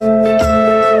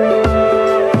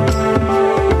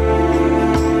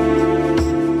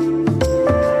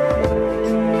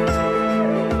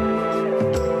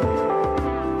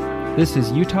This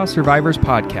is Utah Survivors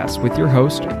Podcast with your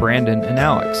host, Brandon and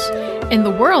Alex. In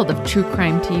the world of true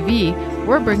crime TV,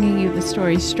 we're bringing you the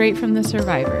stories straight from the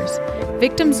survivors.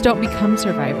 Victims don't become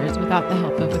survivors without the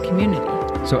help of a community.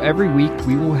 So every week,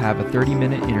 we will have a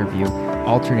 30-minute interview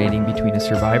alternating between a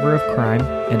survivor of crime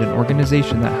and an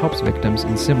organization that helps victims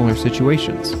in similar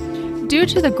situations. Due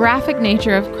to the graphic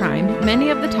nature of crime, many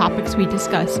of the topics we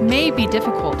discuss may be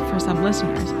difficult for some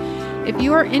listeners. If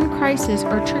you are in crisis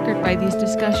or triggered by these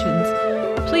discussions,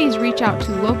 please reach out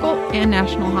to local and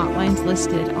national hotlines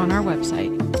listed on our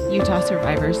website,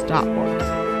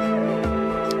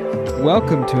 utahsurvivors.org.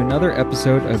 Welcome to another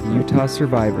episode of Utah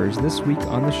Survivors. This week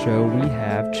on the show, we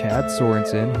have Chad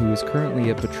Sorensen, who is currently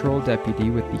a patrol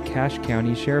deputy with the Cache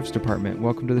County Sheriff's Department.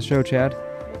 Welcome to the show, Chad.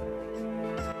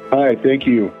 Hi, thank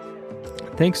you.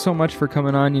 Thanks so much for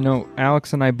coming on. You know,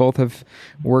 Alex and I both have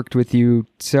worked with you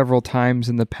several times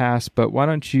in the past, but why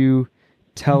don't you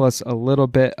tell us a little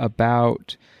bit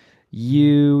about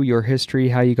you, your history,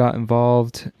 how you got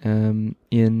involved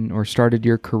in or started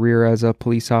your career as a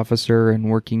police officer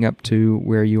and working up to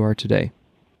where you are today.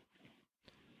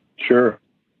 Sure.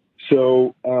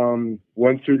 So,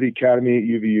 went through the academy at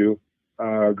UVU,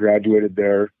 graduated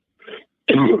there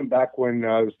back when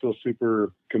I was still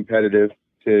super competitive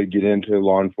to get into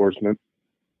law enforcement.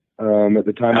 At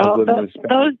the time, I was living in Spain.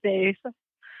 Those days.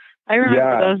 I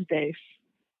remember those days.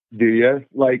 Do you?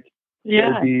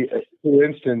 Yeah. For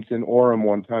instance, in Orem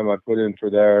one time I put in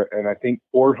for there, and I think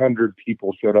 400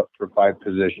 people showed up for 5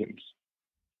 positions.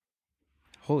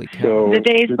 Holy cow. So, the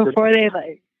days before they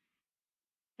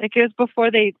it was before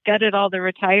they gutted all the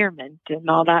retirement and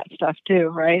all that stuff too,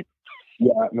 right?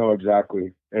 Yeah, no,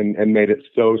 exactly. And made it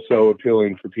so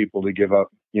appealing for people to give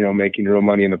up, making real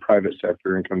money in the private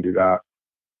sector and come do that.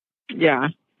 Yeah.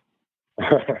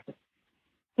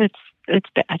 It's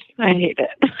bad. I hate it.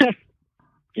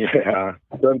 Yeah,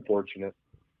 it's unfortunate.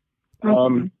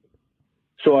 Mm-hmm.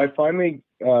 So I finally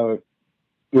was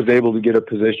able to get a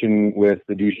position with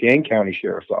the Duchesne County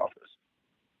Sheriff's Office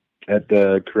at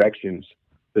the corrections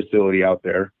facility out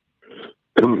there,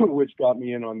 which got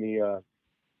me in on the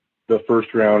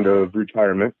first round of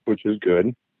retirement, which is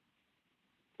good.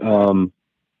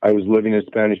 I was living in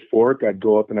Spanish Fork. I'd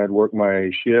go up and I'd work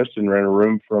my shifts and rent a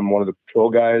room from one of the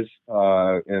patrol guys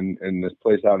in this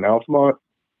place out in Altamont.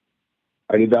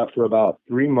 I did that for about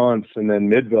 3 months, and then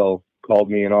Midvale called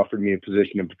me and offered me a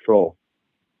position in patrol.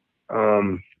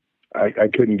 I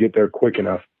couldn't get there quick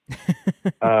enough.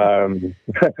 I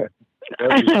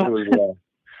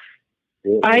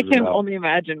can only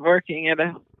imagine working at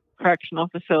a correctional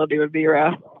facility would be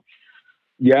rough.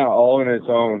 Yeah, all on its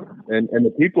own. And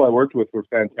the people I worked with were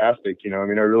fantastic. I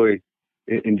really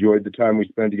enjoyed the time we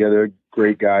spent together.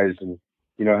 Great guys, and,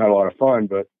 had a lot of fun.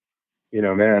 But,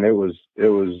 man, it was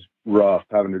rough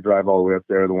having to drive all the way up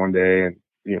there the one day and,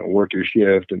 work your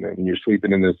shift, and then you're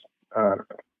sleeping in this. I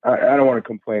don't want to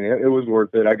complain. It was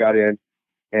worth it. I got in,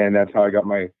 and that's how I got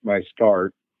my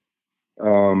start.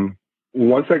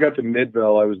 Once I got to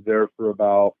Midvale, I was there for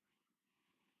about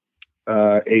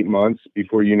 8 months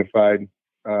before Unified.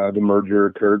 The merger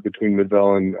occurred between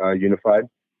Midvale and Unified.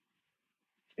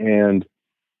 And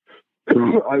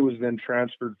I was then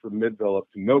transferred from Midvale up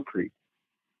to Mill Creek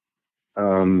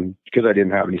because I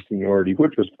didn't have any seniority,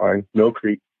 which was fine. Mill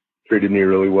Creek treated me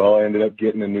really well. I ended up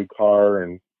getting a new car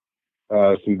and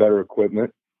some better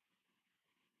equipment.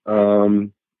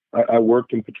 I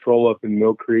worked in patrol up in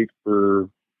Mill Creek for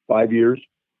 5 years.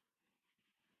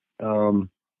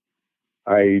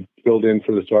 I filled in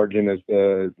for the sergeant as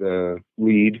the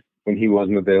lead when he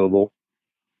wasn't available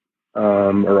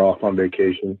or off on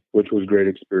vacation, which was a great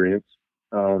experience.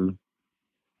 And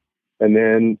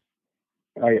then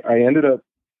I ended up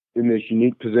in this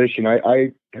unique position.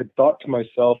 I had thought to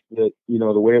myself that,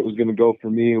 the way it was going to go for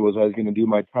me was I was going to do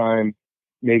my time,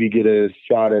 maybe get a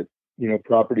shot at,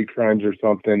 property crimes or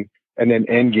something. And then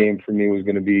end game for me was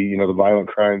going to be, the violent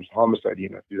crimes, homicide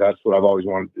unit. That's what I've always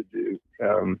wanted to do.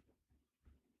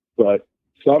 But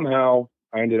somehow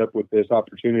I ended up with this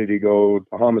opportunity to go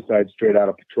to homicide straight out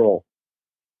of patrol.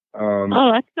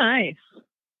 Oh, that's nice.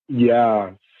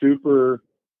 Yeah, super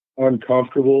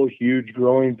uncomfortable, huge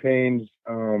growing pains,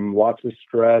 lots of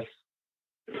stress.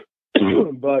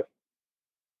 But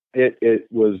it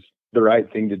was the right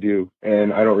thing to do,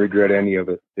 and I don't regret any of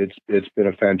it. It's been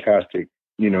a fantastic,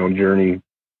 journey,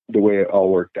 the way it all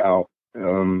worked out.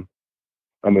 I'm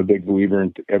a big believer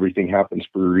in everything happens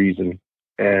for a reason.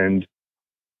 And,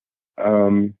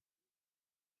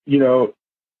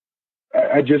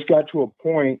 I just got to a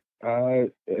point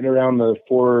at around the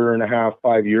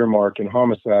 4.5-5 year mark in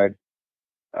homicide,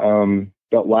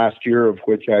 that last year of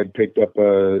which I'd picked up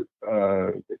a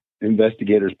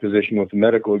investigator's position with the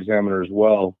medical examiner as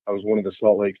well. I was one of the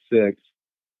Salt Lake Six.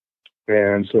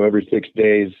 And so every 6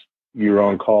 days you were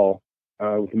on call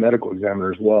with the medical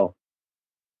examiner as well.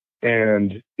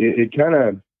 And it kind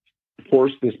of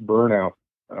forced this burnout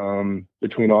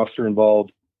between officer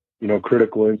involved,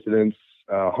 critical incidents,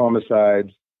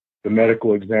 homicides, the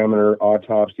medical examiner,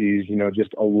 autopsies,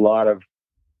 just a lot of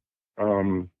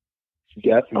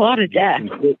death. A lot of death.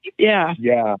 Yeah.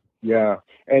 Yeah.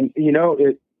 And,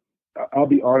 I'll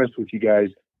be honest with you guys.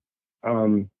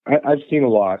 I've seen a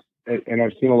lot, and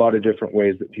I've seen a lot of different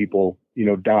ways that people,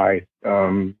 die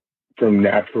from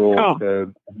natural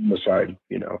to homicide,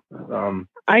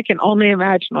 I can only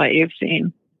imagine what you've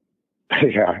seen.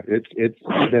 Yeah, it's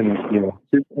been, and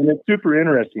it's super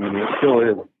interesting to me. It still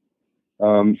is,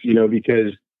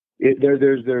 because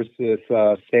there's this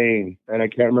saying, and I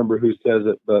can't remember who says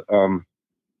it, but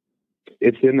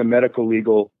it's in the medical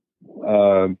legal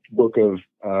book of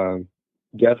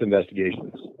death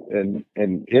investigations, and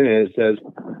in it says,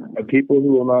 people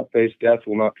who will not face death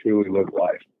will not truly live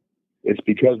life. It's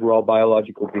because we're all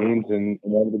biological beings, and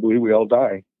inevitably we all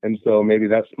die. And so maybe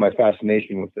that's my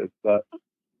fascination with it. But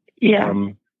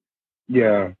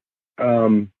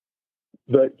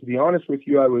but to be honest with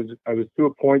you, I was to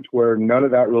a point where none of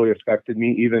that really affected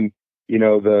me. Even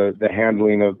the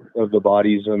handling of the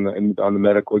bodies on the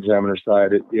medical examiner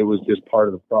side, it was just part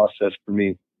of the process for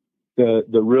me. The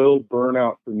real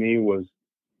burnout for me was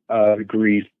the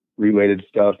grief related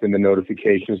stuff and the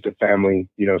notifications to family,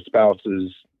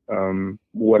 spouses,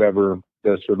 whatever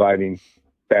the surviving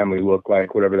family looked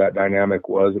like, whatever that dynamic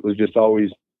was. It was just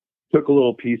always took a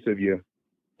little piece of you,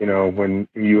 when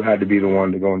you had to be the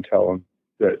one to go and tell them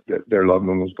that their loved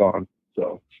one was gone.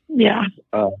 So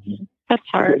that's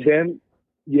hard. Then,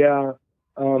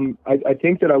 I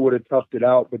think that I would have toughed it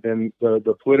out, but then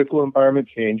the political environment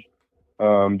changed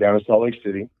down in Salt Lake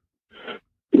City,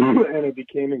 and it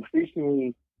became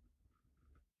increasingly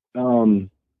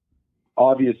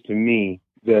obvious to me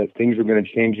that things were going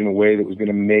to change in a way that was going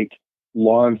to make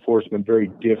law enforcement very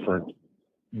different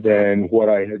than what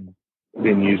I had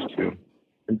been used to.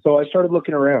 And so I started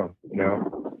looking around,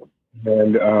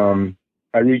 and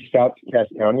I reached out to Cass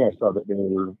County. I saw that they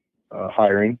were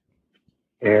hiring,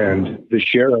 and the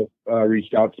sheriff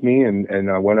reached out to me, and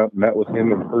I went up and met with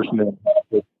him in person.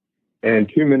 And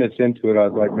 2 minutes into it, I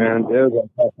was like, man, it was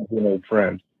like talking to an old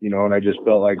friend, and I just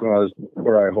felt like, well, this is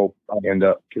where I hope I end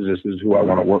up, because this is who I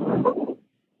want to work for.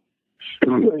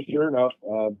 Sure enough,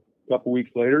 a couple weeks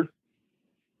later,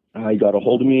 he got a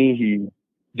hold of me. He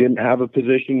didn't have a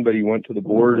position, but he went to the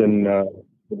board and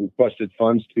requested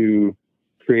funds to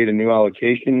create a new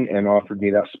allocation and offered me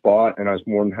that spot. And I was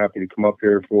more than happy to come up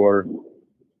here for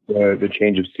the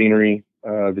change of scenery,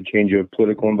 the change of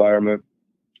political environment.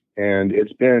 And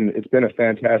it's been a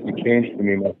fantastic change for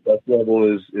me. My stress level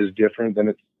is different than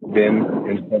it's been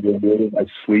in several years. I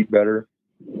sleep better.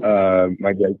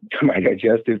 My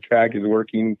digestive tract is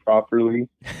working properly.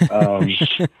 All these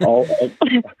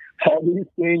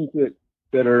things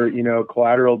that are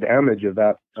collateral damage of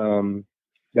that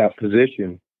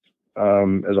position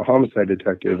as a homicide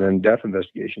detective and death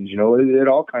investigations. It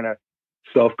all kind of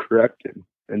self-corrected,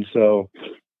 and so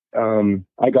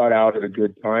I got out at a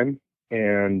good time.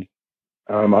 And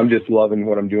I'm just loving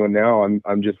what I'm doing now.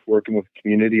 I'm just working with the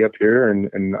community up here,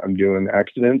 and I'm doing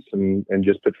accidents and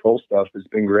just patrol stuff. It's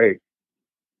been great.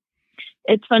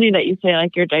 It's funny that you say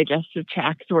like your digestive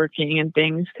tract's working and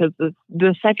things, because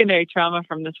the secondary trauma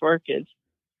from this work is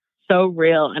so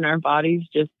real, and our bodies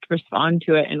just respond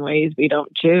to it in ways we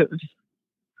don't choose.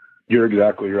 You're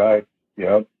exactly right.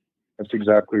 Yep, that's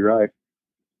exactly right.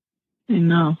 I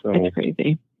know. It's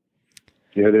crazy.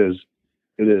 Yeah, it is.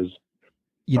 It is.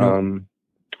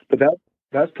 But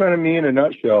that's kind of me in a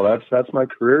nutshell. That's my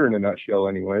career in a nutshell,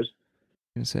 anyways.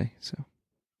 I was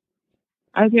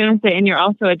going to say, and you're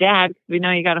also a dad, because we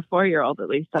know you got a 4-year-old at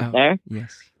least up there.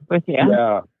 Yes. With you.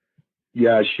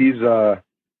 Yeah. She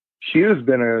has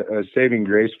been a saving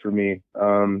grace for me.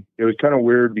 It was kind of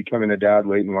weird becoming a dad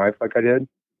late in life like I did,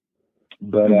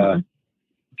 but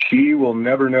she will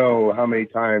never know how many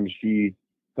times she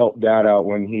helped Dad out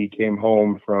when he came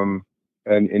home from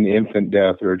an infant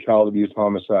death or a child abuse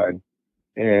homicide,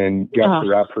 and got to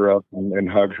wrap her up and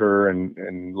hug her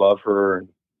and love her, and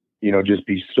just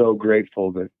be so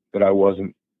grateful that I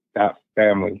wasn't that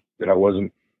family, that I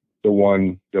wasn't the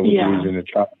one that was losing a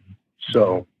child.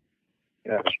 So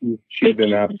she's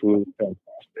been absolutely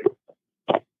fantastic.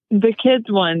 The kids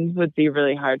ones would be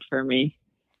really hard for me.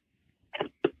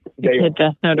 The kid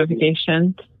death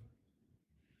notifications.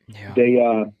 Yeah.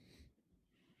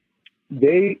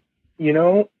 They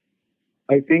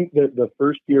I think that the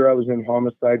first year I was in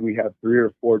homicide, we had 3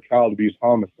 or 4 child abuse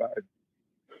homicides.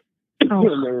 Oh.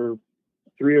 And there were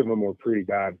 3 of them were pretty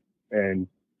bad. And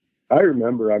I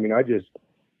remember, I mean,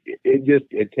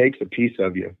 it takes a piece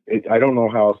of you. I don't know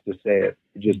how else to say it.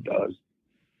 It just does.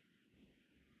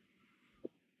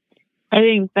 I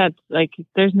think that's like,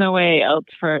 there's no way else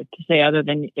for it to say other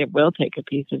than it will take a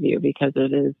piece of you, because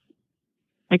it is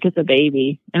like, it's a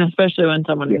baby. And especially when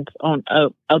someone's own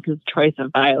else's choice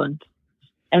of violence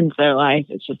ends their life,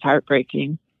 it's just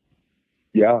heartbreaking.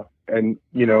 Yeah. And,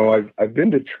 you know, I've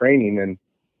been to training,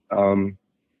 and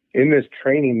in this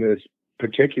training, this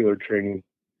particular training,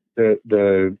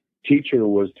 the teacher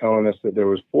was telling us that there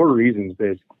was 4 reasons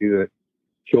basically that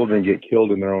children get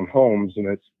killed in their own homes. And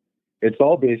it's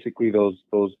all basically those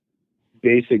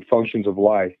basic functions of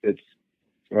life. It's,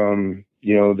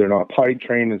 you know, they're not potty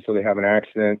trained, and so they have an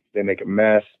accident, they make a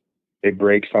mess, they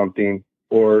break something,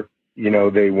 or, you know,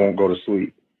 they won't go to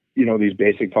sleep. You know, these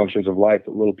basic functions of life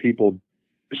that little people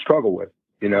struggle with,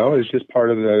 you know, it's just part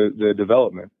of the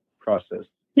development process.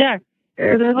 Yeah.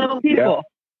 And they're little people. Yeah,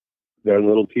 they're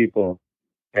little people.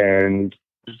 And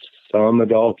some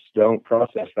adults don't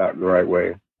process that the right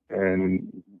way.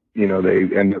 And, you know, they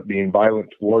end up being violent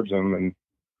towards them. And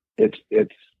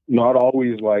it's not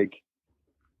always like,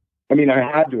 I mean, I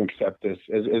had to accept this.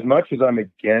 As much as I'm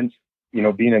against, you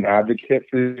know, being an advocate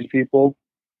for these people,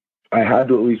 I had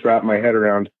to at least wrap my head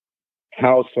around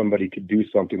how somebody could do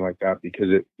something like that, because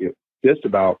it just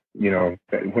about, you know,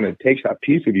 when it takes that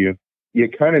piece of you, you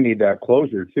kind of need that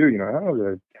closure too. You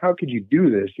know, how could you do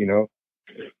this? You know,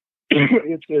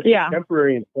 it's this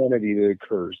temporary insanity that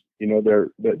occurs. You know,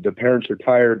 the parents are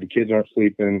tired, the kids aren't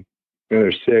sleeping, you know,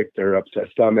 they're sick, they're upset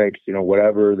stomachs, you know,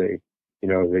 whatever, they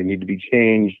need to be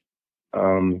changed.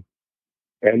 And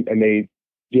they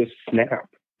just snap.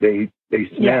 They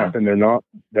snap, and they're not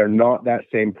that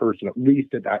same person, at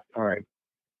least at that time.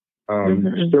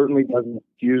 Certainly doesn't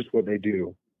excuse what they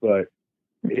do, but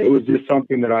it was just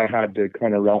something that I had to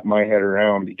kind of wrap my head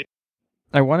around.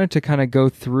 I wanted to kind of go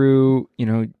through, you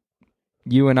know,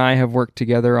 you and I have worked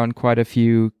together on quite a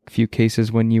few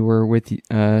cases when you were with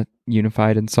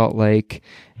Unified in Salt Lake,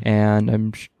 and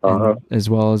and as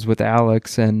well as with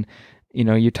Alex. And, you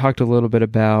know, you talked a little bit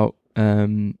about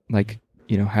like,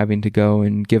 you know, having to go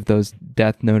and give those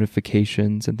death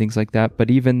notifications and things like that.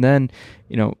 But even then,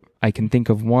 you know, I can think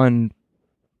of one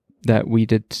that we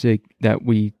did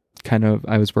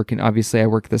I was working, obviously I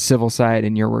work the civil side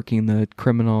and you're working the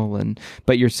criminal,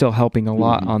 but you're still helping a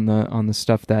lot on the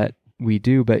stuff that we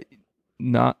do, but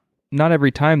not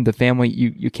every time the family,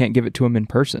 you can't give it to them in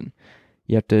person.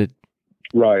 You have to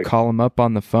call them up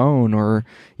on the phone, or,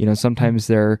 you know, sometimes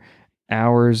they're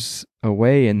hours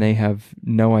away and they have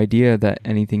no idea that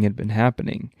anything had been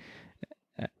happening.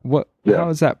 How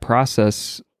is that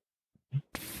process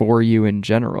for you in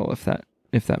general, if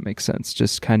that makes sense?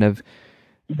 Just kind of.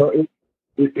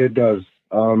 It does.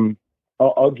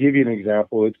 I'll give you an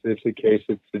example. It's a case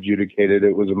that's adjudicated.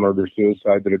 It was a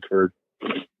murder-suicide that occurred.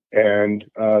 And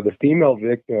the female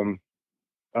victim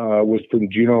was from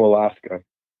Juneau, Alaska.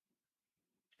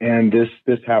 And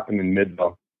this happened in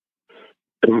Midvale.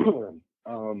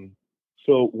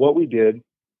 So what we did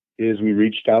is we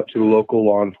reached out to local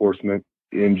law enforcement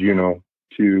in Juneau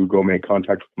to go make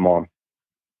contact with the mom,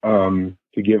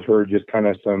 to give her just kind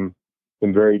of some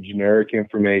very generic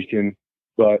information,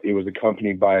 but it was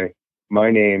accompanied by my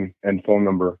name and phone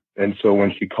number. And so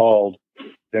when she called,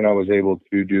 then I was able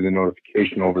to do the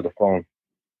notification over the phone.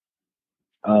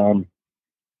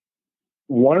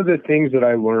 One of the things that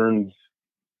I learned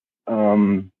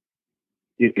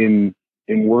in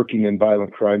working in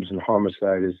violent crimes and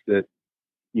homicide is that,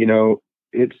 you know,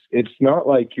 it's not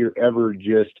like you're ever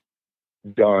just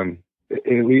done.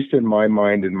 At least in my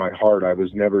mind and my heart, I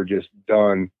was never just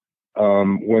done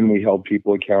when we held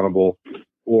people accountable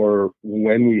or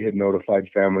when we had notified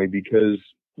family, because,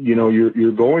 you know,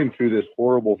 you're going through this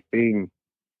horrible thing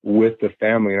with the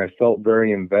family. And I felt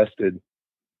very invested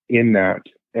in that.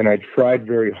 And I tried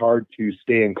very hard to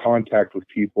stay in contact with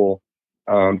people.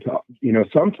 You know,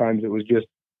 sometimes it was just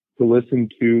to listen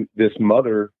to this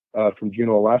mother from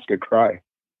Juneau, Alaska cry.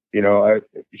 You know,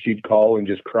 she'd call and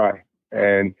just cry.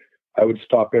 And I would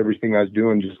stop everything I was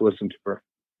doing, just listen to her.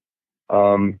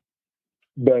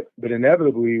 But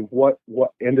inevitably, what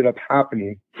ended up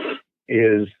happening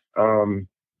is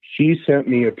she sent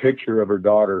me a picture of her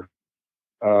daughter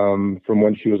from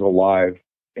when she was alive,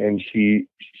 and she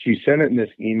sent it in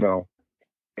this email.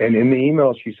 And in the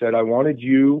email, she said, "I wanted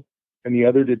you and the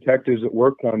other detectives that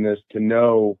worked on this to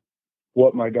know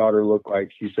what my daughter looked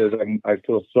like." She says, "I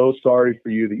feel so sorry for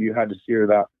you that you had to see her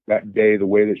that day the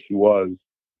way that she was.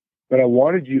 but I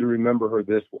wanted you to remember her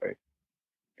this way.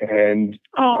 And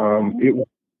it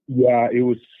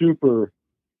was super.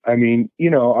 I mean,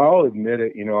 I'll admit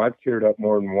it. I've teared up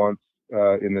more than once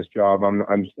in this job.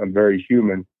 I'm very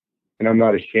human, and I'm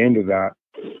not ashamed of that.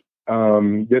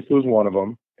 This was one of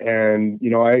them, and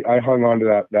I hung on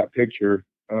to that picture,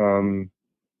 and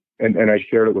I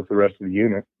shared it with the rest of the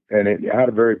unit, and it had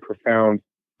a very profound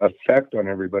effect on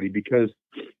everybody, because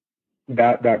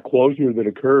that closure that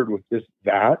occurred with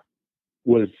that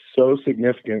was so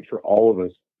significant for all of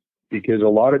us, because a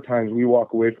lot of times we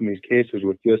walk away from these cases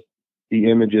with just the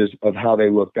images of how they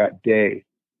looked that day,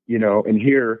 and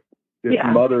here this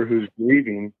mother who's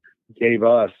grieving gave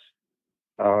us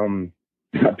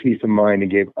that peace of mind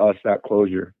and gave us that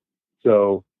closure.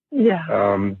 So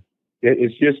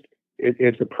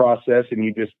it's a process, and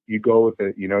you go with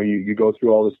it. You go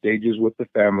through all the stages with the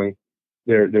family.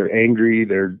 They're angry.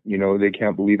 They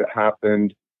can't believe it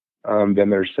happened. Then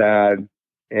they're sad,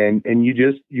 and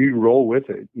you roll with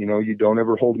it. You don't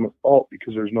ever hold them at fault,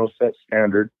 because there's no set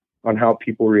standard on how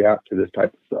people react to this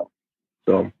type of stuff.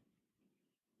 So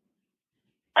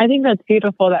I think that's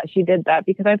beautiful that she did that,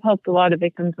 because I've helped a lot of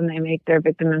victims when they make their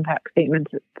victim impact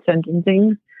statements at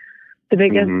sentencing.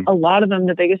 A lot of them,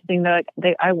 the biggest thing that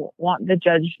I want the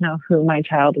judge to know who my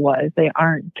child was. They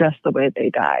aren't just the way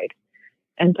they died.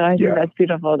 And so I think that's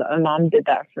beautiful that my mom did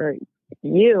that for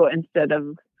you, instead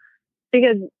of,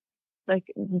 because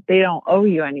they don't owe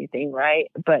you anything, right?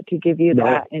 But to give you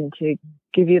that, and to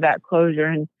give you that closure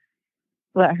and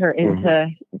let her into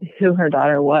who her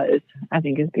daughter was, I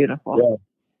think is beautiful.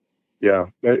 Yeah.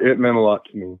 It meant a lot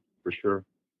to me, for sure.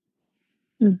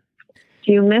 Do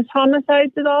you miss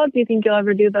homicides at all? Do you think you'll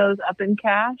ever do those up in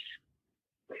cash?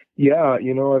 Yeah,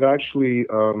 I've actually,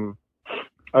 there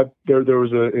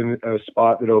was a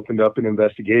spot that opened up in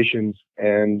investigations,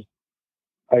 and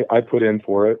I put in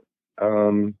for it.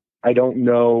 I don't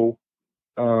know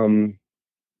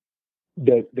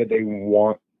that they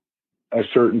want a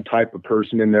certain type of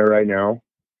person in there right now.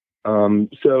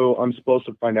 So I'm supposed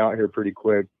to find out here pretty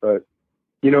quick, but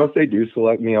if they do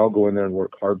select me, I'll go in there and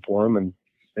work hard for them,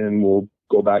 and we'll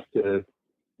go back to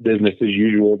business as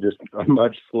usual, just a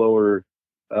much slower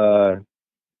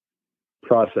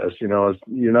process.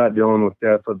 You're not dealing with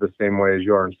death the same way as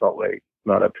you are in Salt Lake,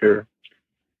 not up here.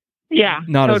 Yeah.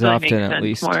 Not totally as often, at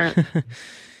least.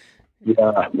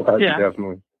 Yeah,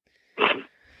 definitely.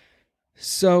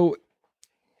 So,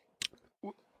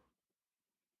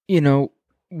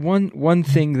 one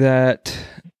thing that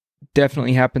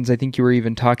definitely happens, I think you were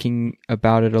even talking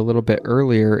about it a little bit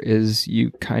earlier, is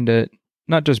you kind of,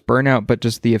 not just burnout, but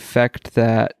just the effect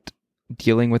that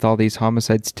dealing with all these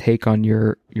homicides take on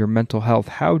your mental health.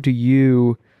 How do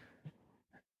you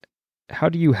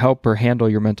help or handle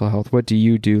your mental health? What do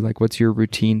you do? What's your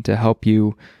routine to help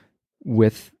you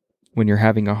with when you're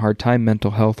having a hard time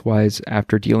mental health wise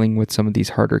after dealing with some of these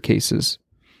harder cases?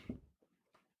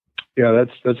 Yeah,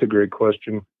 that's a great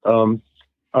question.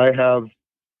 I have,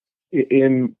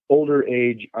 in older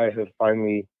age, I have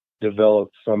finally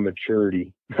developed some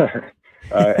maturity.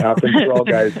 It happens to all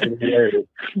guys. I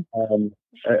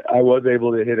was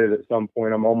able to hit it at some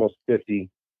point. I'm almost 50,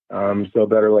 so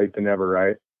better late than never,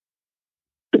 right?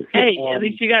 Hey, at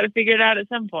least you got to figure it out at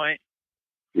some point.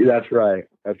 That's right.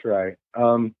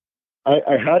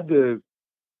 I had to,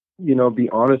 be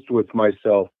honest with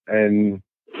myself and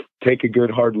take a good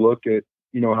hard look at,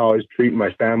 how I was treating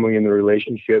my family and the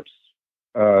relationships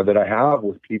that I have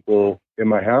with people in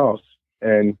my house.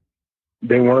 And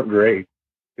they weren't great.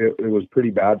 It was pretty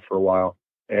bad for a while.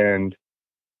 And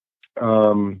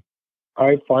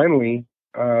I finally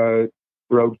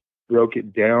broke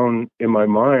it down in my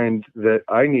mind that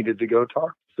I needed to go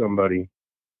talk to somebody.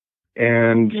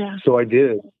 And so I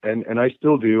did. And I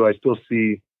still do. I still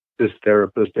see this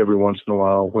therapist every once in a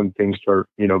while when things start,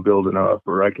 building up,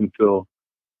 or I can feel,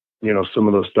 some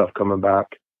of those stuff coming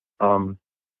back.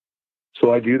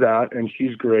 So I do that, and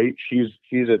she's great.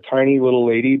 She's a tiny little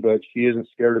lady, but she isn't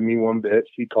scared of me one bit.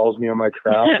 She calls me on my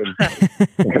crap, and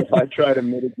if I try to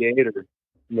mitigate or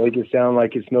make it sound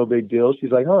like it's no big deal,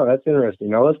 she's like, "Oh, that's interesting.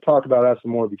 Now let's talk about that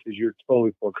some more, because you're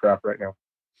totally full of crap right now."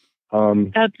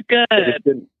 That's good.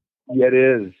 It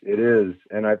is,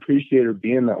 and I appreciate her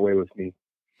being that way with me.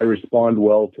 I respond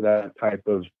well to that type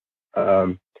of,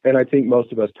 and I think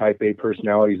most of us Type A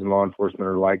personalities in law enforcement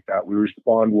are like that. We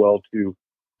respond well to,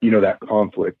 that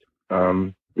conflict.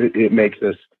 It makes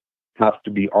us have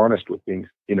to be honest with things,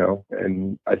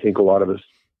 and I think a lot of us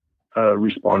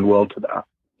respond well to that.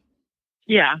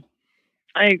 Yeah,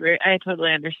 I agree. I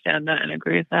totally understand that and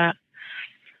agree with that.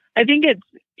 I think it's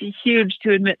huge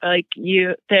to admit,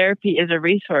 therapy is a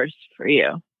resource for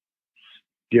you.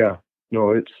 Yeah,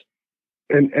 no,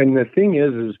 And the thing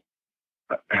is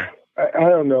I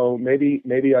don't know, maybe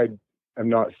I'm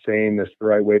not saying this the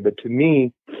right way, but to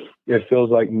me, it feels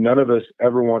like none of us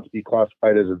ever want to be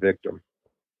classified as a victim,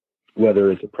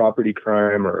 whether it's a property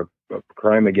crime or a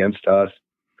crime against us.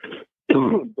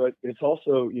 But it's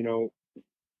also,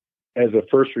 as a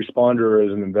first responder or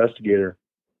as an investigator,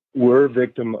 we're a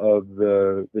victim of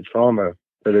the trauma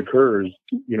that occurs,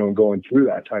 going through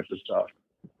that type of stuff.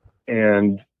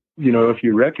 And, if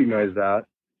you recognize that,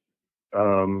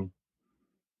 then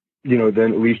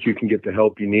at least you can get the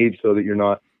help you need so that you're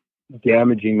not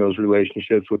damaging those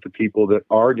relationships with the people that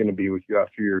are going to be with you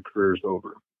after your career's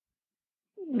over.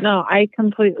 No, I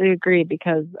completely agree,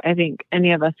 because I think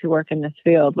any of us who work in this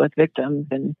field with victims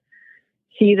and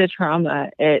see the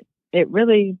trauma, it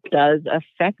really does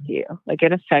affect you. Like,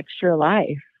 it affects your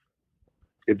life.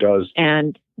 It does.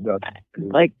 And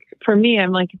like, for me,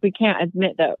 I'm like, if we can't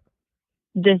admit that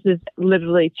this is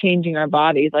literally changing our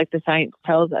bodies, like the science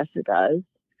tells us it does,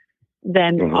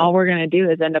 then all we're going to do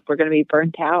is we're going to be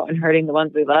burnt out and hurting the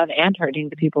ones we love and hurting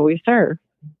the people we serve.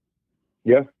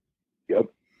 Yeah. Yep.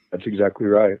 That's exactly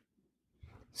right.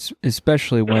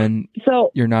 Especially when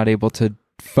you're not able to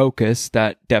focus,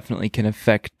 that definitely can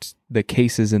affect the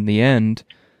cases in the end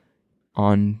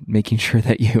on making sure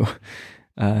that you,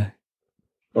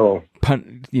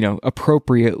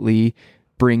 appropriately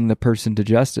bring the person to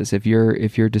justice. If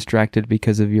you're distracted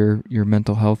because of your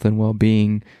mental health and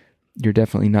well-being, you're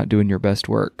definitely not doing your best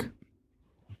work.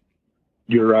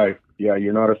 You're right. Yeah,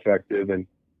 you're not effective. And,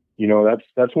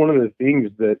 that's one of the things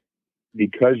that,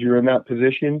 because you're in that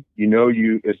position,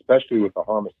 you, especially with the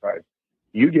homicide,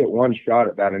 you get one shot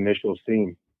at that initial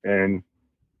scene. And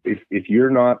if you're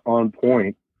not on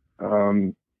point,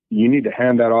 you need to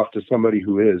hand that off to somebody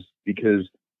who is, because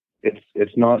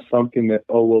it's not something that,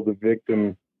 the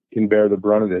victim can bear the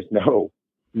brunt of this. No,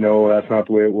 that's not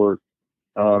the way it works.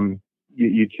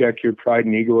 You check your pride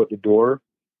and ego at the door,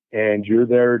 and you're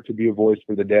there to be a voice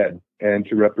for the dead and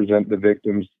to represent the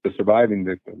victims, the surviving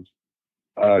victims,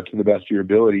 to the best of your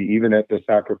ability, even at the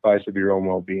sacrifice of your own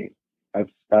well-being.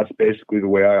 That's basically the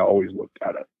way I always looked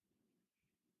at it.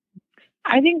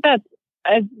 I think that's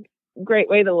a great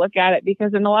way to look at it,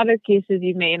 because in a lot of cases,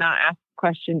 you may not ask a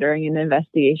question during an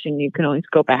investigation. You can always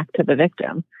go back to the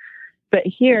victim. But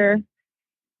here,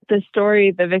 the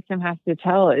story the victim has to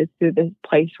tell is through the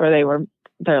place where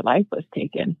their life was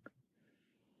taken.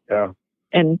 Yeah.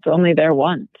 And it's only there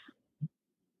once.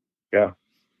 Yeah.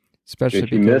 Especially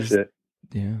if you miss it.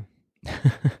 Yeah.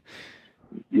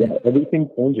 Yeah, everything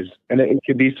changes. And it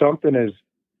could be something as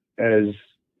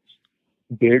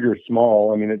big or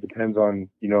small. I mean, it depends on,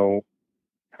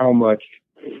 how much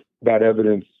that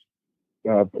evidence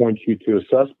points you to a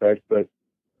suspect. But,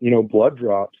 blood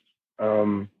drops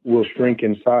will shrink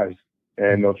in size,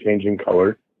 and they'll change in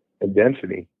color and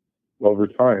density over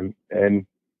time. And,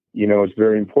 it's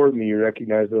very important that you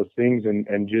recognize those things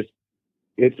and just,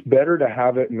 it's better to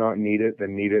have it and not need it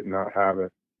than need it and not have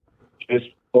it. Just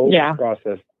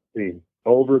over-process the scene,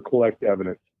 over-collect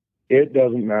evidence. It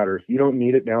doesn't matter. If you don't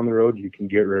need it down the road, you can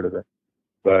get rid of it.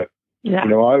 But,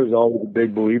 I was always a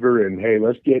big believer in, hey,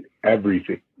 let's get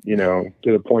everything, to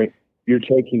the point you're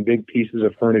taking big pieces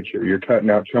of furniture, you're cutting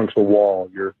out chunks of wall,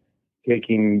 you're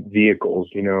taking vehicles,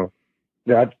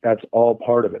 that's all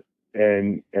part of it.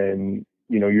 And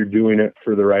you're doing it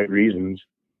for the right reasons.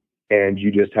 And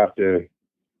you just have to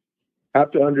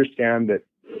understand that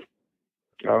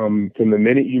from the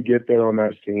minute you get there on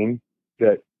that scene,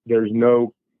 that there's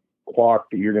no clock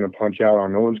that you're going to punch out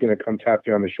on. No one's going to come tap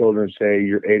you on the shoulder and say,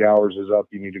 your 8 hours is up,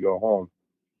 you need to go home.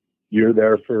 You're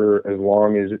there for as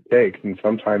long as it takes. And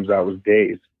sometimes that was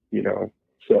days,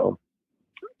 so.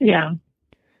 Yeah.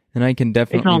 And I can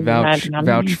definitely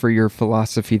vouch for your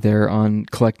philosophy there on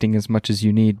collecting as much as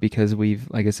you need, because we've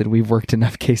worked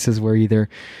enough cases where either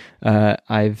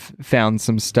I've found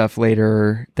some stuff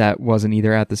later that wasn't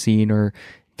either at the scene or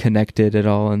connected at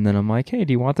all, and then I'm like, hey,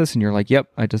 do you want this? And you're like, yep,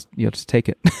 you'll just take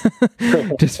it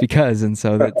just because. And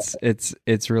so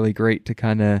it's really great to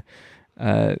kind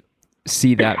of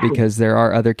see that, because there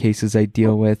are other cases I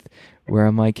deal with where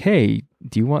I'm like, hey,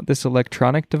 do you want this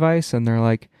electronic device? And they're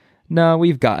like, no,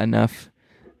 we've got enough.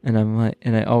 And I'm like,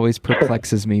 and it always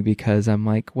perplexes me, because I'm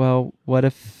like, well, what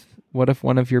if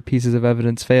one of your pieces of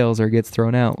evidence fails or gets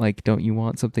thrown out? Like, don't you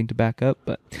want something to back up?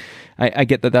 But I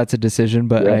get that that's a decision,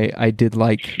 but yeah. I did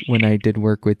like when I did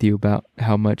work with you about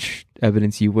how much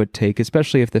evidence you would take,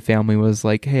 especially if the family was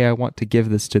like, hey, I want to give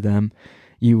this to them.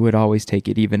 You would always take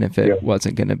it, even if it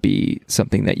wasn't going to be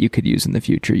something that you could use in the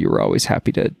future. You were always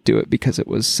happy to do it because it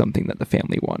was something that the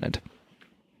family wanted.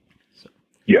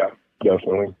 Yeah,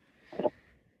 definitely.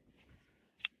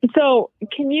 So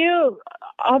can you,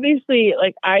 obviously,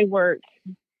 like I work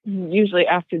usually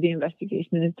after the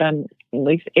investigation is done at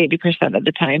least 80% of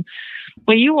the time.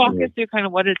 Will you walk us through kind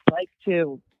of what it's like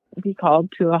to be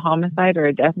called to a homicide or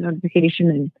a death notification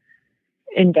and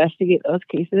investigate those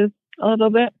cases a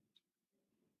little bit?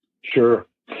 Sure.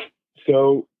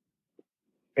 So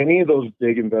any of those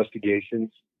big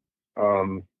investigations,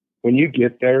 when you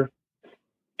get there,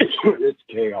 it's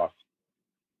chaos.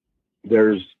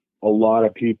 There's a lot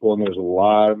of people and there's a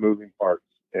lot of moving parts.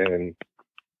 And,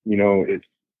 you know,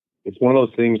 it's one of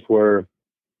those things where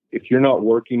if you're not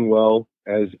working well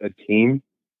as a team,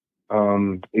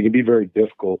 it can be very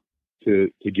difficult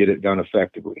to get it done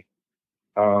effectively.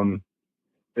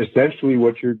 Essentially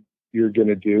what you're going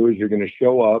to do is you're going to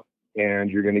show up and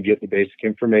you're going to get the basic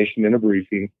information in a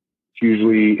briefing. It's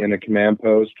usually in a command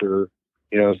post or,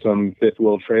 you know, some fifth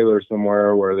wheel trailer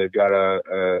somewhere where they've got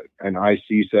an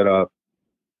IC set up,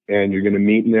 and you're going to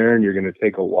meet in there and you're going to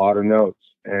take a lot of notes,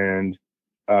 and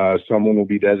someone will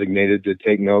be designated to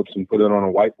take notes and put it on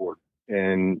a whiteboard.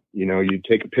 And, you know, you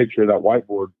take a picture of that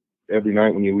whiteboard every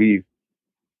night when you leave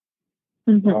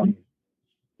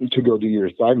to go do your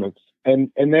assignments.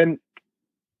 And then,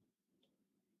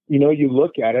 you know, you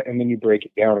look at it and then you break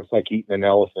it down. It's like eating an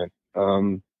elephant.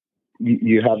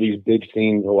 You have these big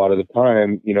scenes a lot of the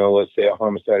time. You know, let's say a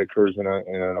homicide occurs in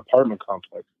an apartment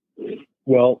complex.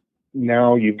 Well,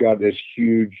 now you've got this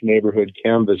huge neighborhood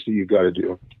canvas that you've got to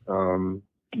do.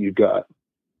 You've got,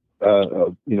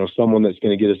 you know, someone that's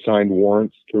going to get assigned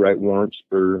warrants to write warrants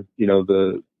for, you know,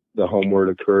 the home where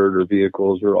it occurred or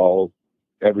vehicles or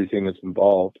everything that's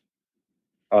involved.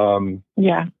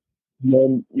 Yeah.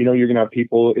 Then, you know, you're going to have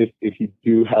people, if you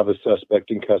do have a suspect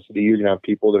in custody, you're going to have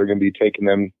people that are going to be taking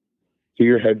them to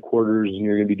your headquarters, and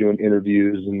you're going to be doing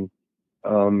interviews,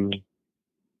 and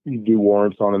you do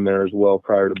warrants on them there as well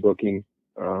prior to booking.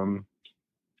 And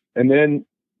then,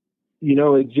 you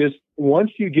know, it just,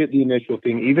 once you get the initial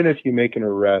thing, even if you make an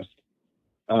arrest,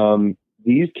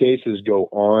 these cases go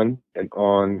on and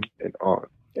on and on.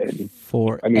 And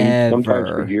forever. I mean, sometimes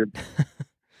for years.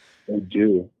 They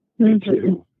do. They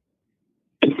do.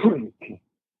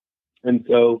 And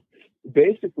so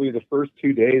basically the first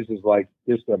 2 days is like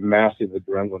just a massive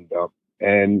adrenaline dump.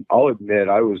 And I'll admit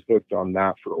I was hooked on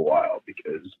that for a while,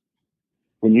 because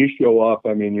when you show up,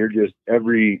 I mean, you're just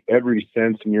every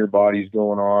sense in your body's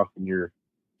going off and you're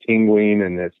tingling,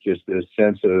 and it's just this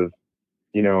sense of,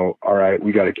 you know, all right,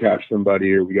 we got to catch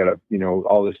somebody, or we got to, you know,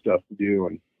 all this stuff to do.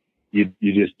 And you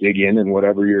just dig in, and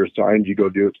whatever you're assigned, you go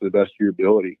do it to the best of your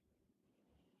ability.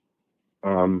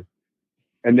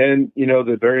 And then, you know,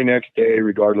 the very next day,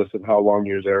 regardless of how long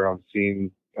you're there on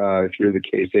scene, if you're the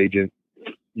case agent,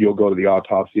 you'll go to the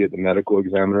autopsy at the medical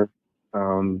examiner.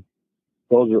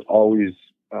 Those are always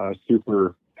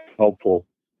super helpful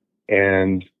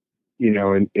and, you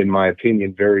know, in my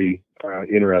opinion, very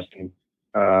interesting.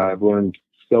 I've learned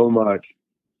so much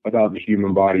about the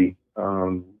human body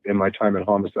in my time at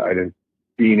homicide, and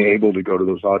being able to go to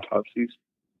those autopsies.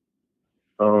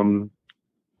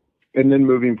 And then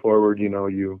moving forward, you know,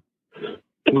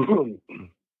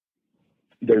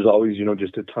 there's always, you know,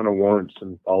 just a ton of warrants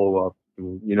and follow up,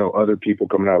 and, you know, other people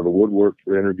coming out of the woodwork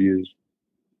for interviews.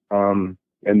 And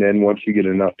then once you get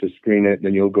enough to screen it,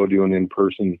 then you'll go do an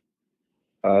in-person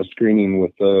screening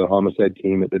with the homicide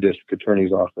team at the district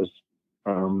attorney's office,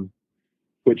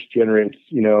 which generates,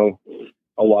 you know,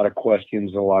 a lot of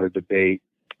questions and a lot of debate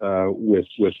with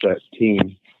that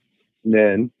team. And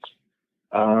then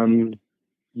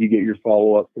you get your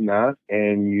follow-up from that,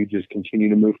 and you just continue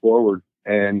to move forward.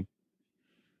 And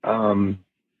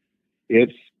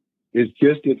it's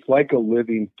like a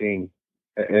living thing.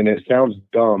 And it sounds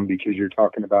dumb because you're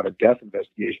talking about a death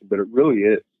investigation, but it really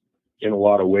is. In a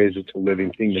lot of ways, it's a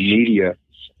living thing. The media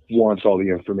wants all the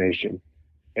information,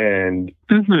 and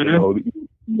you know,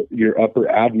 your upper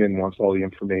admin wants all the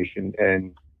information,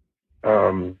 and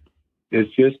it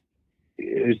just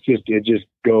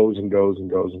goes and goes and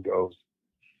goes and goes.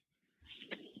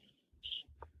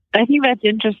 I think that's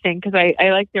interesting, because I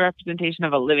like the representation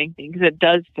of a living thing, because it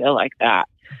does feel like that.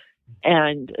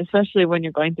 And especially when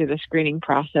you're going through the screening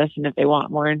process, and if they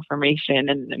want more information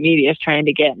and the media is trying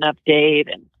to get an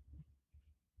update, and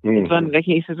it's one of the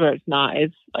cases where it's not as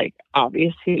like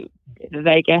obvious who it is,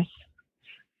 I guess.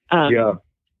 Yeah.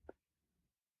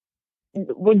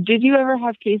 Did you ever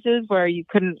have cases where you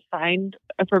couldn't find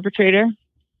a perpetrator?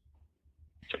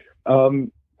 I've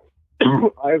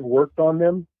worked on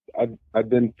them. I've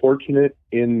been fortunate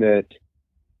in that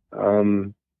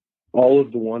all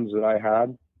of the ones that I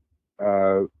had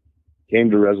came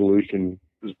to resolution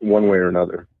one way or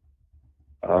another.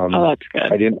 Oh, that's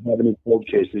good. I didn't have any cold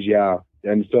cases, yeah.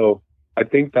 And so I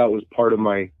think that was part of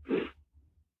my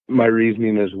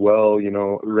reasoning as well,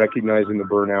 recognizing the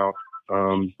burnout.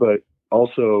 But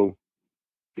also,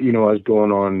 I was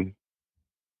going on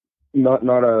not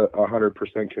a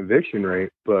 100% conviction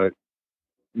rate, but,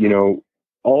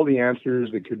 all the answers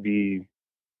that could be,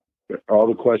 all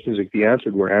the questions that could be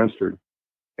answered were answered.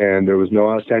 And there was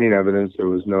no outstanding evidence. There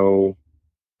was no,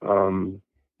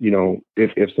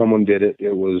 if someone did it,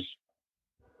 it was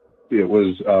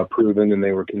proven and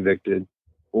they were convicted,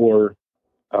 or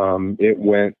it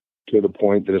went to the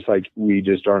point that it's like, we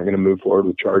just aren't going to move forward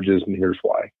with charges, and here's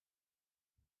why.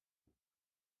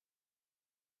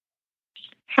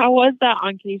 How was that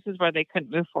on cases where they couldn't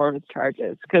move forward with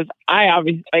charges? Because I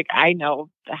know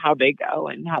how they go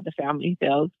and how the family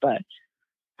feels, but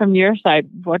from your side,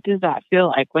 what does that feel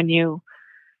like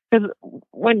because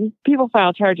when people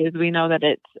file charges, we know that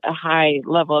it's a high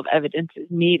level of evidence is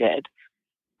needed.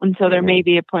 And so there may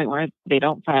be a point where they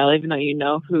don't file, even though you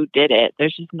know who did it.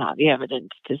 There's just not the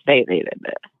evidence to say they did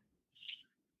it.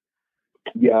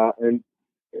 Yeah, and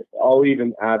I'll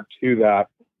even add to that,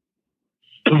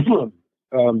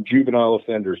 juvenile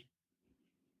offenders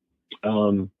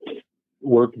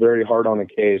worked very hard on a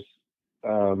case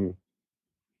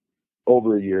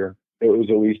over a year. It was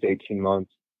at least 18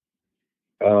 months.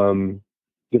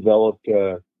 Developed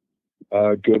a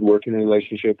good working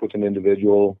relationship with an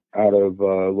individual out of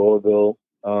Louisville,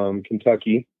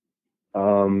 Kentucky.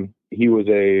 He was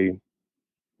a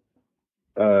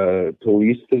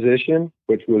police physician,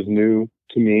 which was new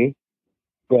to me,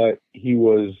 but he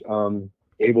was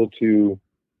able to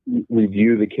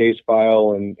review the case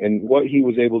file, and what he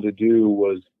was able to do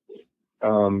was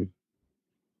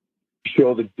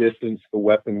show the distance the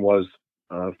weapon was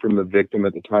from the victim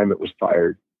at the time it was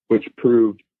fired, which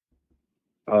proved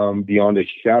beyond a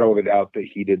shadow of a doubt that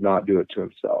he did not do it to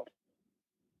himself.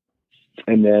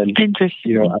 And then,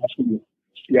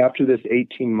 after this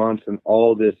 18 months and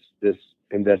all this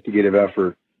investigative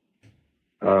effort,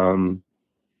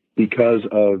 because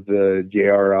of the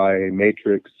JRI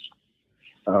matrix,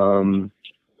 the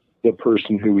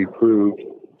person who we proved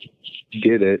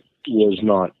did it was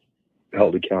not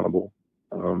held accountable.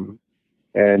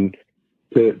 And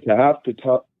to have to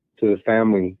talk to the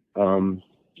family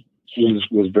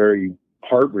was very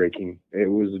heartbreaking. It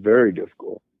was very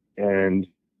difficult, and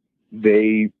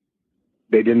they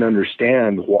didn't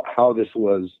understand how this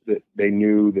was, that they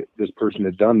knew that this person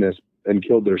had done this and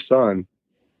killed their son.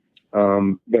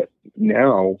 But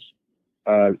now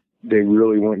they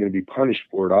really weren't going to be punished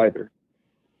for it either.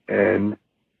 And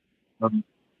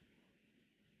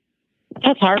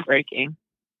that's heartbreaking.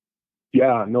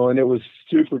 Yeah, no, and it was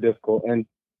super difficult. And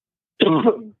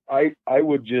I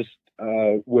would just,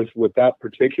 with that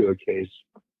particular case,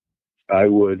 I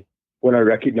would, when I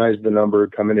recognized the number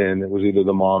coming in, it was either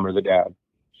the mom or the dad.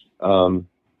 I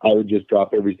would just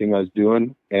drop everything I was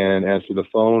doing and answer the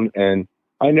phone. And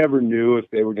I never knew if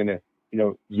they were going to,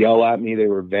 yell at me, they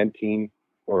were venting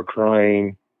or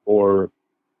crying, or,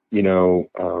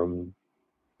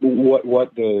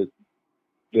 what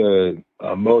the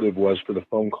motive was for the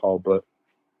phone call. But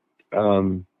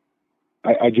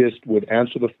I just would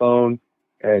answer the phone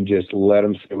and just let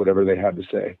them say whatever they had to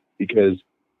say, because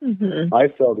I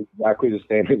felt exactly the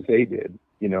same as they did,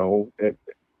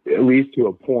 at least to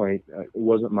a point. It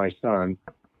wasn't my son,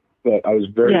 but I was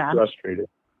very frustrated,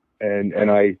 and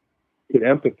I could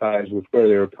empathize with where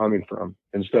they were coming from.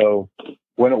 And so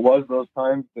when it was those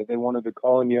times that they wanted to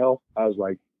call and yell, I was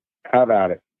like, have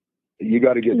at it. You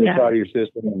got to get this out of your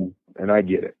system, and I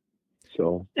get it.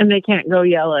 So, and they can't go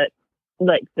yell at,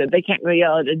 they can't go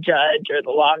yell at a judge or the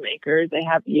lawmakers. They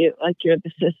have you, you're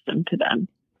the system to them.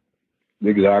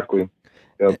 Exactly.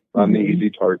 Yep. I'm the easy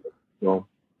target. So.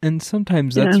 And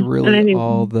sometimes that's really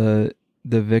all the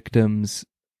victims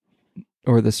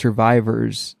or the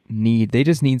survivors need. They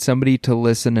just need somebody to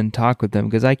listen and talk with them,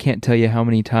 because I can't tell you how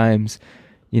many times,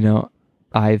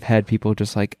 I've had people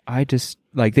just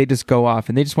they just go off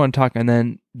and they just want to talk, and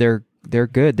then they're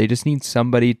good. They just need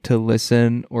somebody to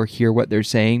listen or hear what they're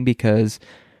saying, because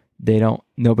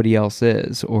nobody else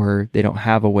is, or they don't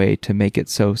have a way to make it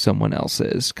so someone else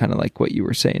is, kind of like what you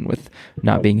were saying with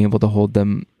not being able to hold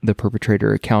the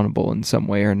perpetrator accountable in some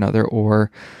way or another,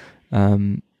 or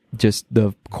just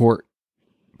the court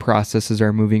processes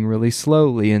are moving really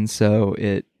slowly, and so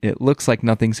it looks like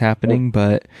nothing's happening,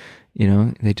 but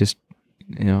they just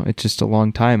it's just a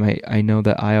long time. I know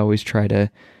that I always try to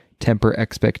temper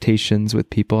expectations with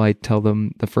people. I tell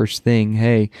them the first thing,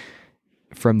 hey,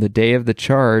 from the day of the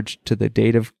charge to the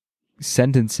date of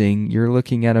sentencing, you're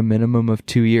looking at a minimum of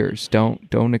 2 years.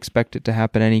 Don't expect it to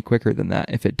happen any quicker than that.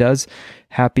 If it does,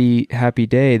 happy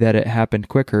day that it happened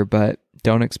quicker, but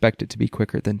don't expect it to be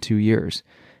quicker than 2 years.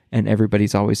 And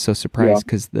everybody's always so surprised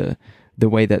because the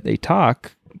way that they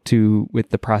talk with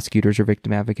the prosecutors or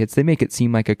victim advocates, they make it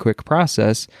seem like a quick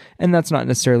process, and that's not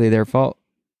necessarily their fault,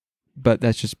 but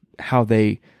that's just how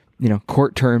they,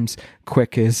 court terms,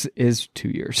 quick is 2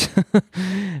 years.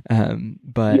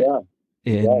 But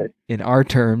in our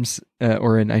terms,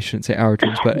 or I shouldn't say our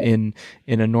terms, but in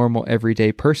a normal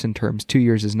everyday person terms, 2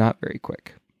 years is not very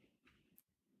quick.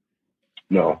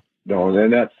 No.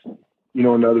 And that's,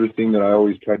 another thing that I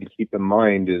always try to keep in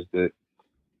mind is that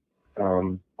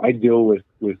I deal with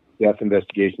death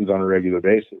investigations on a regular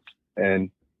basis, and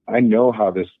I know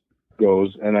how this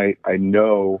goes. And I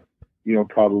know,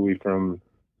 probably from,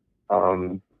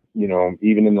 even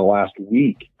in the last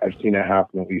week, I've seen it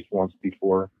happen at least once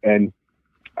before. And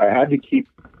I had to keep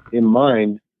in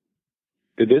mind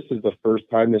that this is the first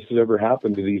time this has ever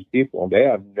happened to these people. They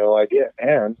have no idea.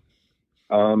 And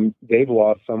they've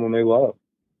lost someone they love.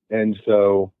 And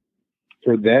so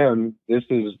for them, this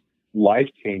is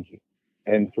life-changing.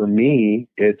 And for me,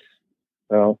 it's,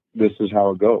 this is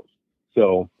how it goes.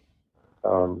 So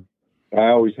I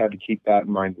always had to keep that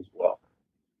in mind as well.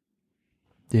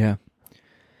 Yeah.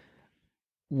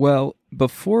 Well,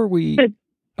 before we...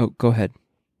 Oh, go ahead.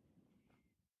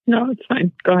 No, it's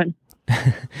fine. Go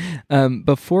ahead.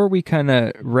 Before we kind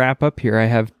of wrap up here, I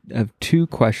have two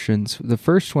questions. The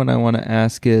first one I want to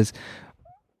ask is,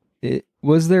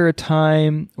 was there a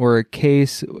time or a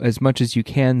case, as much as you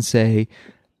can say,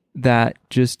 that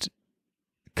just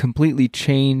completely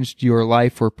changed your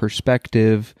life or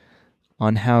perspective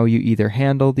on how you either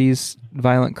handle these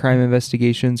violent crime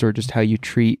investigations or just how you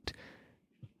treat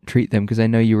them? Because I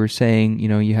know you were saying,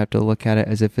 you have to look at it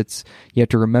as if you have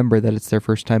to remember that it's their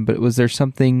first time, but was there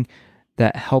something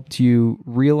that helped you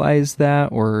realize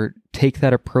that or take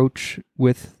that approach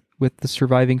with the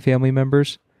surviving family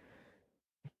members?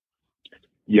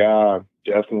 Yeah,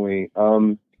 definitely.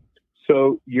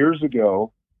 So years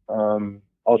ago,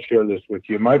 I'll share this with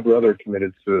you. My brother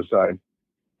committed suicide,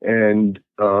 and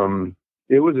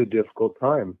it was a difficult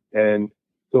time. And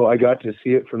so I got to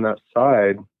see it from that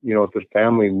side, with the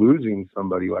family losing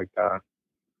somebody like that.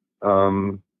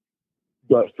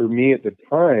 But for me at the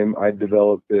time, I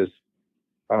developed this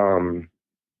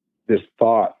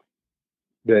thought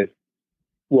that,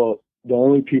 well, the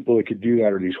only people that could do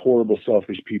that are these horrible,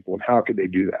 selfish people. And how could they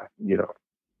do that?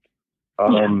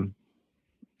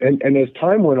 And as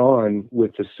time went on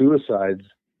with the suicides,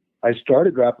 I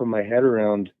started wrapping my head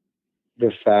around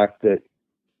the fact that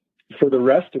for the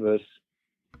rest of us,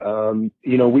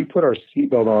 we put our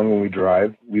seatbelt on when we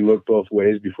drive. We look both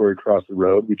ways before we cross the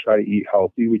road. We try to eat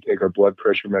healthy. We take our blood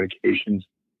pressure medications.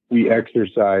 We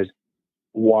exercise.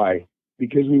 Why?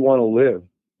 Because we want to live.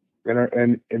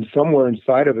 And somewhere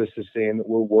inside of us is saying that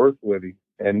we're worth living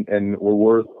and we're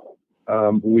worth,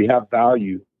 we have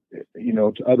value,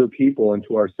 to other people and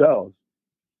to ourselves.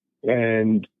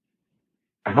 And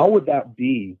how would that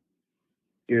be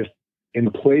if in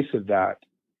place of that,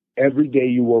 every day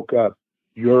you woke up,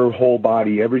 your whole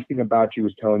body, everything about you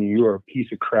was telling you are a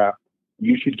piece of crap.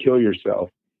 You should kill yourself.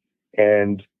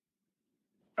 And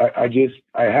I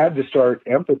had to start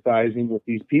empathizing with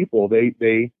these people.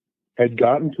 They had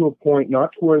gotten to a point,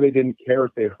 not to where they didn't care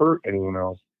if they hurt anyone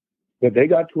else, but they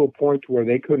got to a point to where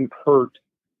they couldn't hurt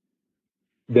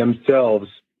themselves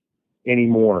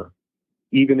anymore,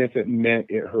 even if it meant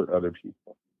it hurt other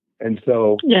people. And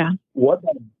so what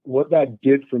that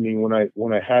did for me when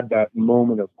I had that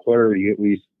moment of clarity, at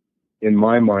least in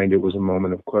my mind, it was a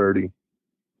moment of clarity,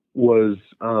 was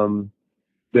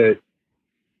that,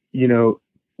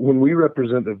 when we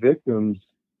represent the victims,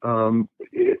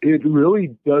 it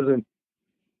really doesn't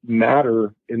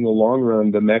matter in the long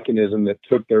run, the mechanism that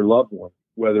took their loved one,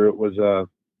 whether it was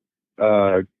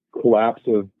a collapse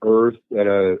of earth at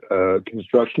a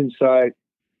construction site,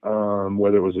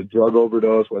 whether it was a drug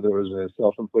overdose, whether it was a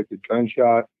self-inflicted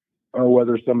gunshot, or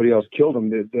whether somebody else killed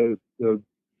them, the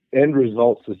end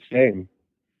result's the same.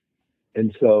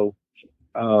 And so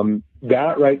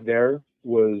that right there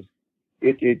was,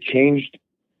 it changed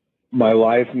my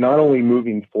life, not only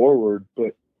moving forward,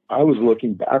 but I was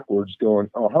looking backwards going,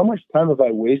 oh, how much time have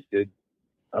I wasted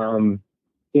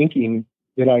thinking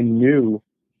that I knew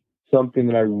something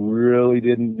that I really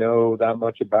didn't know that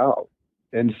much about.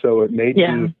 And so it made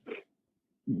me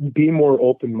be more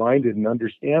open-minded and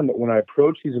understand that when I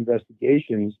approach these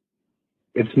investigations,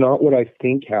 it's not what I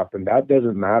think happened. That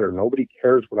doesn't matter. Nobody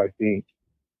cares what I think.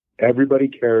 Everybody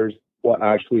cares what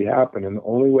actually happened. And the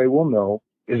only way we'll know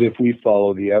is if we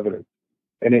follow the evidence.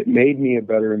 And it made me a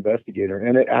better investigator.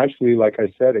 And it actually, like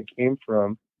I said, it came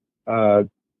from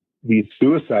these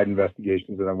suicide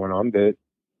investigations that I went on that,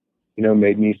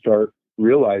 made me start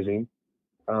realizing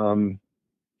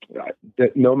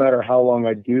that no matter how long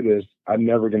I do this, I'm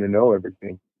never going to know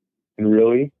everything. And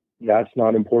really, that's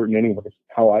not important anyway.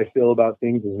 How I feel about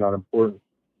things is not important.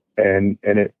 And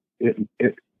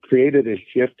it created a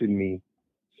shift in me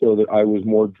so that I was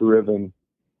more driven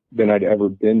than I'd ever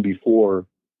been before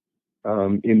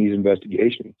in these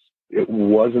investigations. It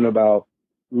wasn't about,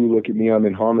 ooh, look at me, I'm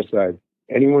in homicide.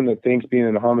 Anyone that thinks being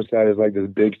in a homicide is like this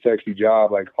big, sexy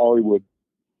job, like Hollywood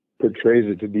portrays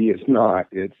it to be, it's not.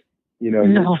 It's,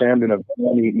 you're crammed in a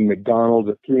van eating McDonald's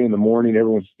at 3 a.m.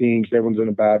 Everyone stinks. Everyone's in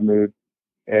a bad mood.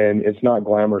 And it's not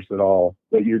glamorous at all.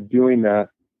 But you're doing that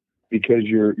because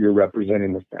you're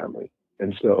representing the family.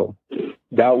 And so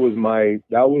that was my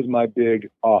big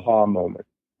aha moment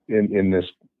in this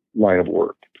line of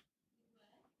work.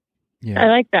 Yeah. I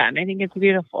like that. And I think it's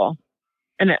beautiful.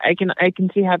 And I can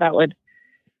see how that would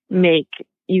make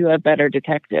you a better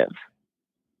detective.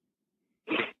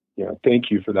 Yeah,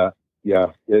 thank you for that.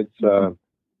 Yeah, it's one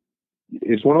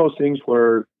of those things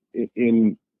where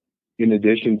in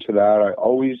addition to that, I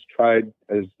always tried,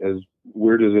 as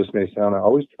weird as this may sound, I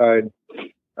always tried,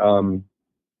 and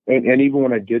even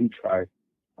when I didn't try,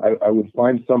 I would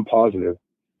find some positive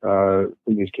in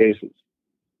these cases.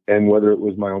 And whether it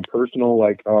was my own personal,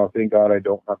 like, oh, thank God I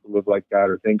don't have to live like that,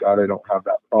 or thank God I don't have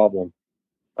that problem.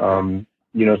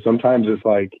 Sometimes it's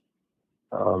like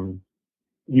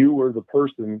you were the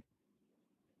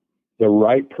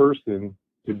right person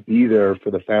to be there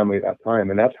for the family at that time.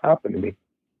 And that's happened to me,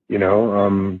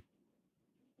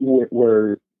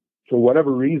 where for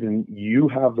whatever reason, you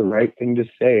have the right thing to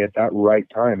say at that right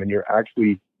time. And you're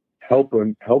actually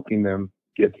helping them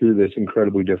get through this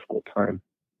incredibly difficult time.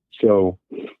 So,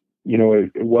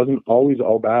 it wasn't always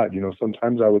all bad.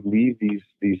 Sometimes I would leave these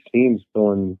scenes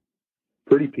feeling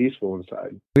pretty peaceful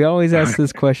inside. We always ask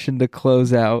this question to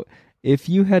close out. If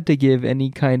you had to give any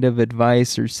kind of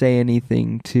advice or say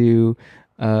anything to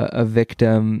a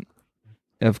victim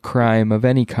of crime of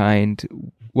any kind,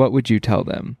 what would you tell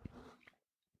them?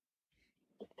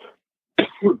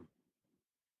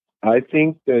 I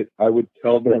think that I would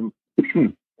tell them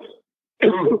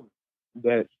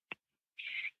that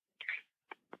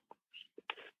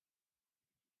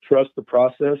trust the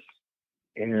process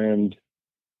and,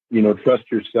 trust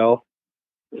yourself.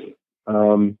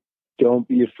 Don't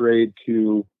be afraid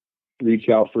to reach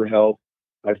out for help.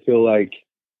 I feel like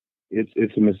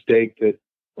it's a mistake that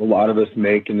a lot of us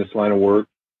make in this line of work.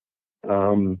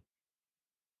 And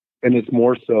it's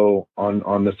more so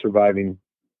on the surviving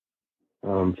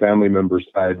family member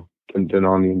side than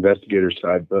on the investigator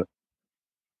side. But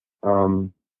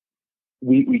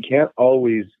we can't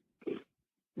always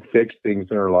fix things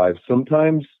in our lives.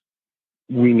 Sometimes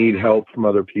we need help from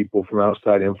other people, from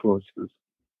outside influences.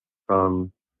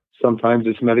 Sometimes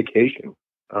it's medication.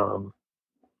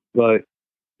 But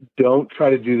don't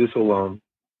try to do this alone.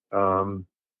 Don't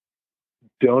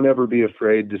ever be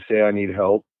afraid to say I need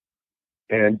help.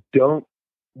 And don't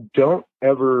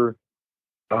ever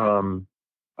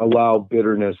allow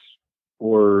bitterness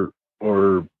or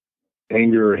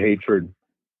anger or hatred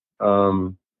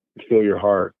fill your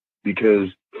heart, because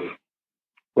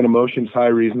when emotion's high,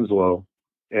 reason's low,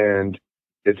 and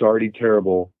it's already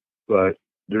terrible, but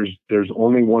there's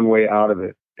only one way out of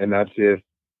it, and that's if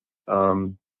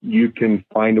you can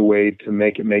find a way to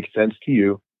make it make sense to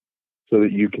you so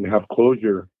that you can have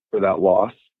closure for that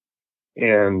loss,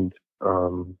 and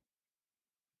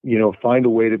find a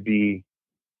way to be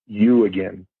you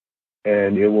again.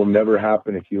 And it will never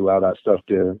happen if you allow that stuff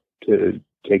to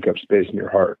take up space in your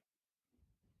heart.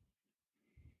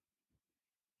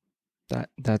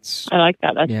 That's I like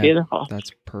that. That's beautiful.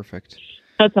 That's perfect.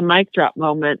 That's a mic drop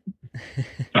moment.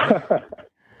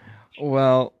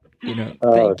 Well,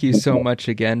 thank you so much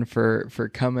again for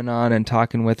coming on and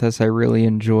talking with us. I really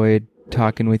enjoyed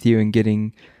talking with you and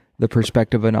getting the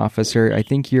perspective of an officer. I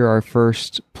think you're our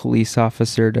first police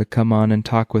officer to come on and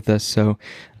talk with us. So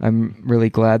I'm really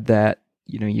glad that,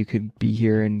 you could be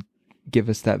here and give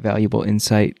us that valuable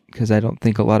insight, because I don't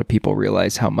think a lot of people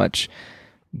realize how much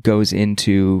goes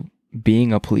into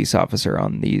being a police officer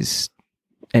on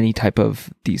any type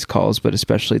of these calls, but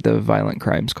especially the violent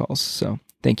crimes calls. So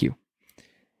thank you.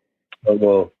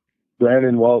 Well,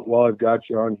 Brandon, while I've got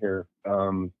you on here,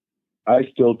 I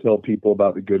still tell people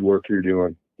about the good work you're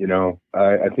doing.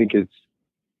 I think it's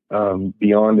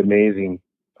beyond amazing,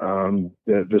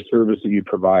 the service that you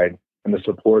provide and the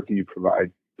support that you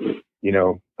provide.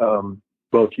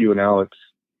 Both you and Alex,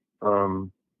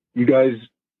 you guys,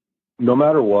 no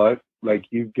matter what, like,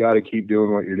 you've got to keep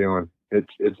doing what you're doing.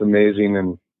 It's amazing,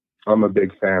 and I'm a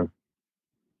big fan.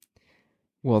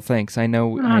 Well, thanks. I know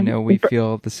we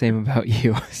feel the same about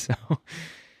you. So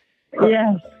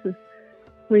Yes,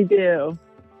 we do.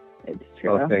 It's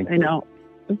true. Oh, thank I you. know.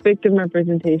 Victim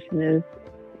representation is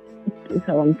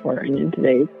so important in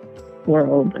today's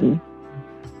world, and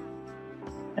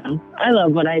I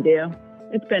love what I do.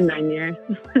 It's been 9 years.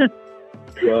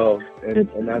 Well,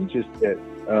 and that's just it.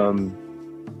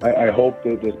 I hope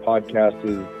that this podcast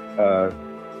has,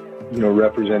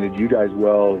 represented you guys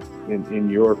well in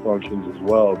your functions as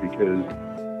well, because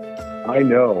I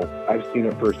know I've seen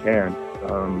it firsthand.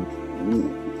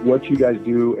 What you guys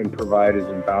do and provide is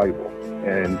invaluable,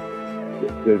 and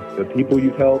the people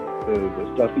you've helped,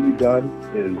 the stuff that you've done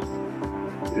is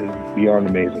beyond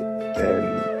amazing.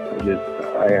 And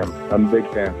I'm a big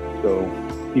fan. So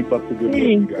keep up the good work,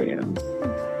 you guys.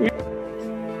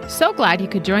 So glad you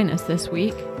could join us this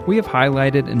week. We have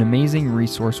highlighted an amazing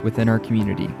resource within our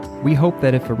community. We hope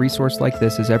that if a resource like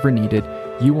this is ever needed,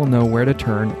 you will know where to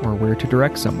turn or where to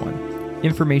direct someone.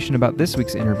 Information about this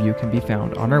week's interview can be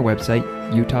found on our website,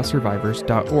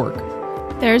 utahsurvivors.org.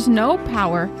 There's no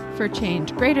power for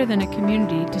change greater than a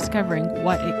community discovering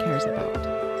what it cares about.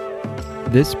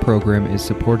 This program is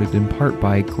supported in part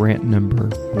by grant number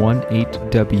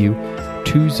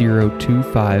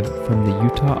 18W2025 from the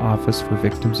Utah Office for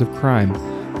Victims of Crime,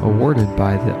 awarded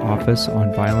by the Office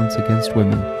on Violence Against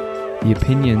Women. The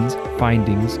opinions,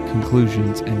 findings,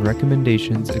 conclusions, and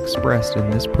recommendations expressed in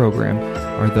this program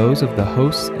are those of the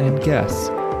hosts and guests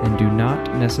and do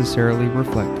not necessarily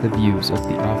reflect the views of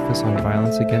the Office on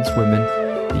Violence Against Women,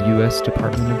 the U.S.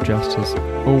 Department of Justice,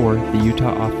 or the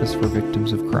Utah Office for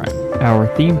Victims of Crime. Our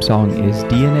theme song is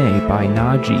DNA by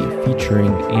Najee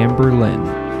featuring Amber Lynn.